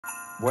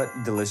What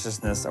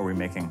deliciousness are we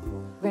making?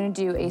 We're gonna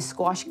do a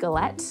squash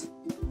galette.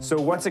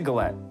 So what's a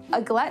galette?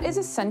 A galette is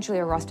essentially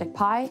a rustic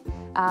pie.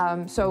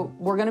 So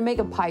we're gonna make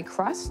a pie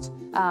crust,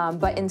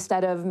 but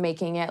instead of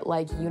making it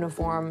like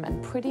uniform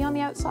and pretty on the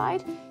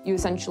outside, you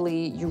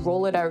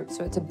roll it out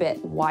so it's a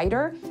bit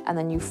wider, and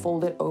then you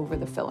fold it over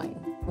the filling.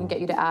 We can get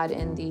you to add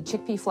in the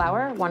chickpea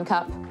flour, 1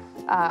 cup,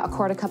 a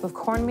 1/4 cup of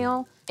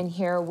cornmeal. In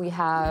here we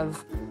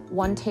have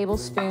 1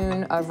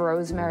 tablespoon of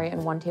rosemary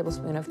and 1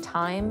 tablespoon of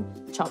thyme,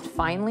 chopped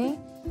finely.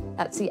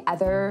 That's the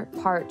other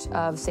part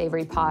of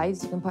savory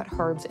pies. You can put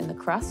herbs in the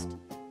crust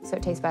so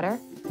it tastes better.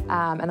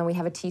 And then we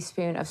have a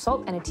teaspoon of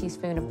salt and a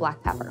teaspoon of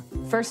black pepper.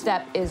 First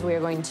step is we are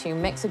going to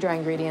mix the dry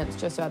ingredients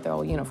just so that they're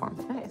all uniform.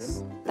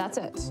 Nice, that's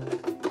it.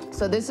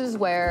 So this is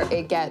where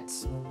it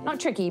gets,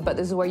 not tricky, but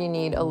this is where you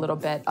need a little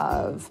bit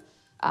of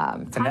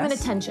time and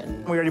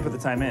attention. We already put the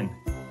time in.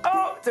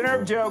 Oh, it's an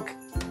herb joke.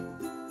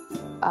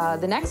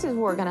 The next is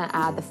we're gonna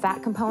add the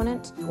fat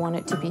component. You want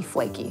it to be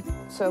flaky.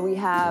 So we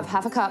have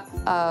 1/2 cup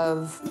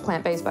of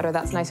plant-based butter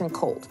that's nice and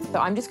cold. So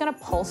I'm just gonna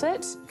pulse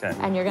it,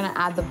 and you're gonna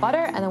add the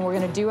butter, and then we're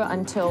gonna do it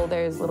until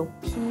there's little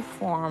pea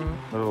form.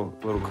 Little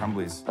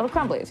crumblies. Little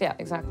crumblies, yeah,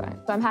 exactly.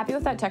 So I'm happy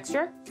with that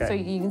texture, so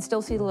you can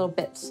still see the little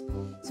bits.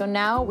 So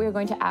now we're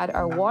going to add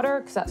our water,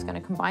 because that's gonna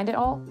combine it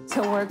all.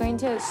 So we're going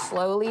to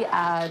slowly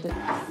add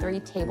 3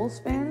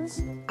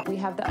 tablespoons. We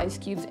have the ice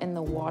cubes in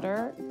the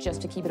water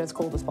just to keep it as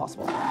cold as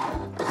possible.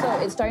 So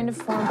it's starting to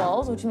form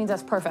balls, which means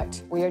that's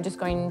perfect. We are just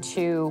going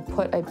to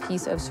put a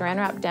piece of saran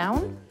wrap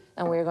down,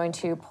 and we're going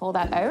to pull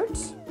that out.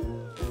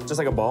 Just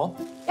like a ball?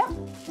 Yeah.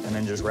 And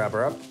then just wrap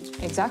her up?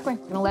 Exactly.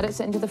 I'm gonna let it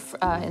sit into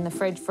in the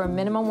fridge for a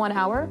minimum 1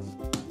 hour.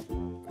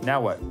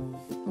 Now what?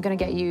 I'm gonna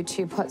get you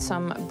to put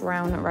some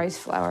brown rice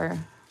flour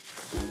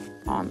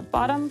on the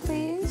bottom,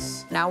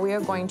 please. Now we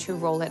are going to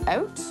roll it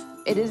out.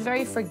 It is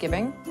very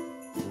forgiving,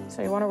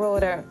 so you wanna roll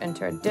it out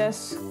into a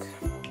disc.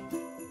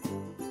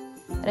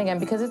 And again,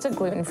 because it's a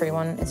gluten-free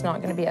one, it's not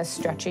gonna be as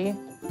stretchy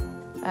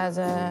as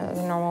a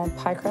normal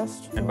pie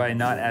crust. And by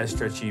not as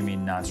stretchy, you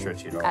mean not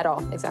stretchy at all? At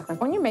all, exactly.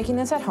 When you're making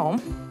this at home,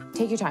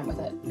 take your time with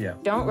it. Yeah.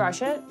 Don't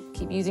rush it.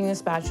 Keep using the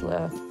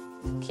spatula.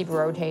 Keep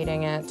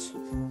rotating it.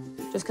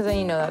 Just because then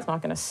you know that's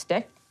not gonna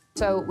stick.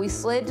 So we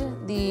slid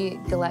the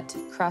galette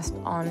crust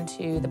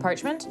onto the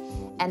parchment,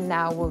 and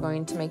now we're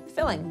going to make the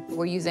filling.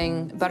 We're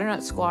using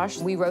butternut squash.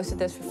 We roasted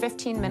this for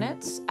 15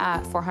 minutes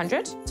at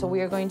 400. So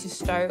we are going to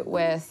start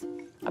with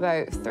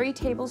about 3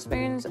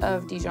 tablespoons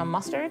of Dijon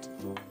mustard,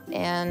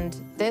 and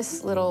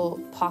this little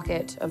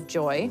pocket of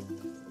joy.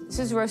 This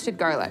is roasted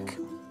garlic.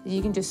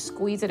 You can just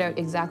squeeze it out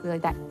exactly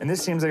like that. And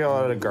this seems like a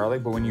lot of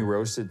garlic, but when you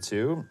roast it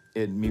too,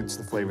 it mutes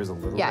the flavors a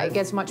little bit. Yeah, it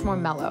gets much more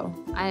mellow.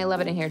 I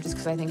love it in here just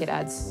because I think it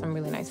adds some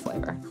really nice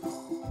flavor.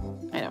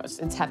 I know,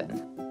 it's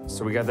heaven.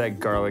 So we got that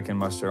garlic and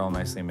mustard all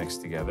nicely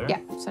mixed together. Yeah,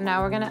 so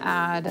now we're gonna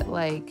add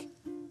like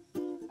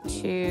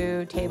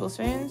 2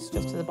 tablespoons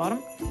just to the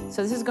bottom.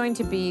 So this is going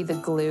to be the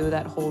glue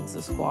that holds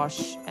the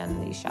squash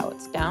and the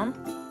shallots down.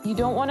 You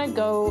don't want to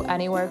go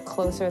anywhere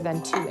closer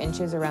than 2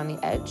 inches around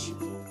the edge,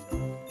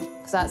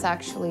 because that's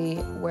actually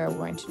where we're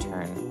going to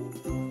turn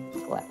the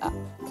galette up.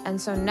 And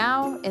so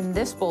now in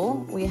this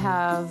bowl, we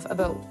have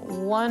about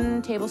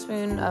 1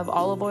 tablespoon of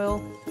olive oil,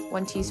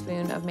 1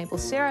 teaspoon of maple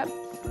syrup,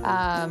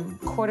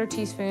 1/4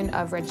 teaspoon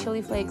of red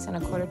chili flakes, and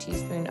 1/4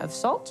 teaspoon of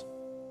salt.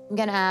 I'm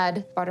gonna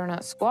add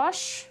butternut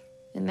squash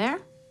in there.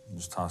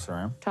 Just toss it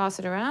around. Toss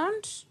it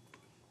around.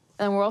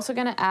 And then we're also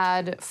gonna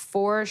add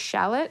 4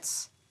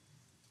 shallots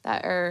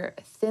that are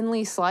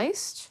thinly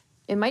sliced.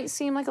 It might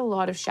seem like a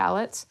lot of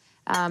shallots,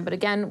 but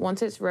again,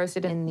 once it's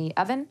roasted in the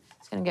oven,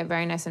 it's gonna get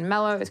very nice and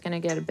mellow. It's gonna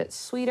get a bit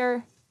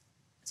sweeter.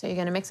 So you're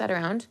gonna mix that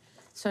around.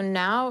 So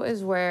now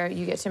is where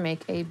you get to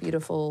make a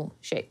beautiful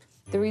shape.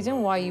 The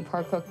reason why you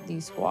par cook the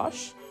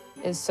squash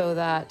is so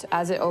that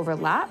as it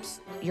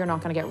overlaps, you're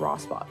not gonna get raw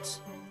spots.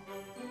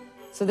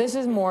 So this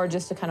is more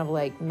just to kind of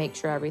like make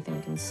sure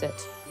everything can sit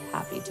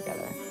happy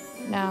together.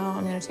 Now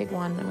I'm gonna take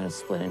one, I'm gonna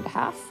split it into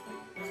half.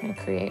 I'm gonna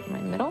create my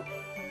middle.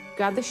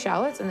 Grab the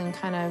shallots and then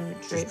kind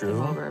of drape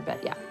them over a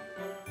bit, yeah.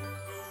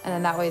 And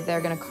then that way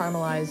they're gonna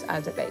caramelize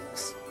as it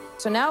bakes.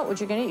 So now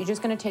what you're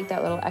just gonna take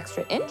that little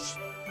extra inch,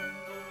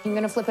 you're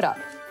gonna flip it up.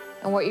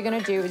 And what you're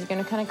gonna do is you're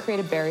gonna kind of create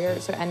a barrier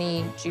so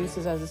any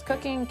juices as it's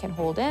cooking can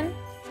hold in.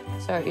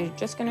 So you're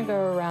just gonna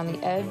go around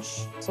the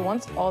edge. So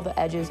once all the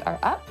edges are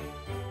up,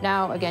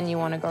 now, again, you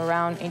want to go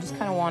around and you just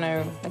kind of want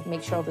to like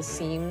make sure all the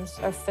seams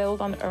are filled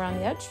around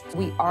the edge.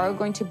 We are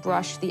going to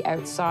brush the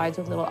outsides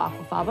with a little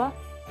aquafaba,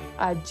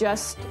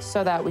 just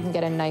so that we can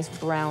get a nice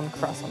brown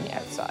crust on the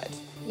outside.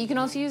 You can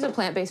also use a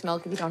plant-based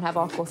milk if you don't have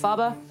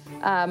aquafaba.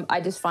 I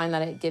just find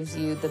that it gives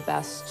you the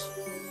best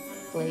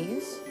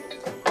glaze.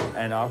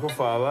 And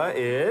aquafaba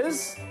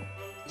is?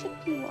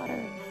 Chickpea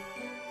water.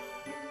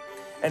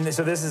 And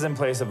so this is in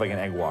place of like an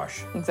egg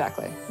wash.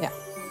 Exactly, yeah.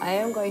 I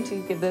am going to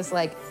give this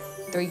like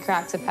 3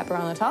 cracks of pepper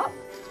on the top.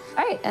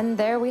 All right, and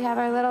there we have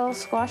our little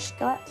squash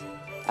galette.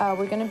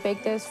 We're gonna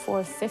bake this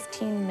for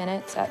 15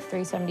 minutes at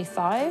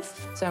 375.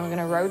 So we're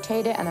gonna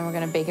rotate it and then we're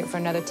gonna bake it for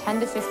another 10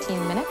 to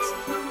 15 minutes.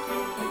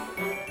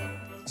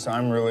 So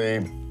I'm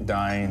really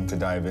dying to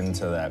dive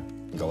into that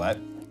galette.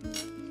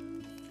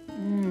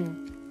 The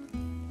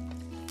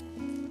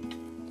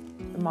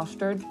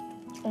mustard.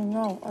 Oh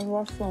no, I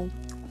lost them.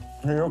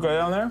 Are you okay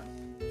down there?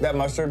 That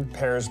mustard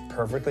pairs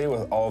perfectly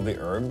with all of the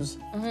herbs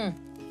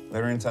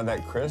that are inside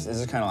that crust. It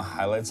just kind of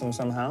highlights them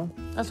somehow.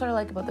 That's what I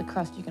like about the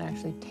crust. You can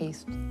actually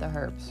taste the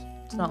herbs.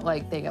 It's not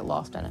like they get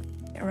lost in it.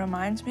 It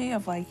reminds me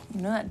of like,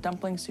 you know that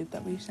dumpling soup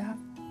that we used to have?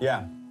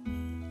 Yeah.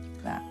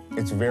 That.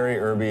 It's very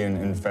herby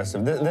and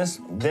festive. This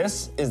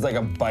is like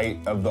a bite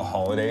of the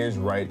holidays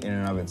right in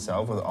and of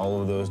itself with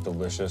all of those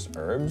delicious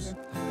herbs.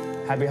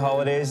 Happy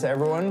holidays to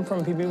everyone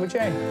from PB with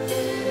Jay.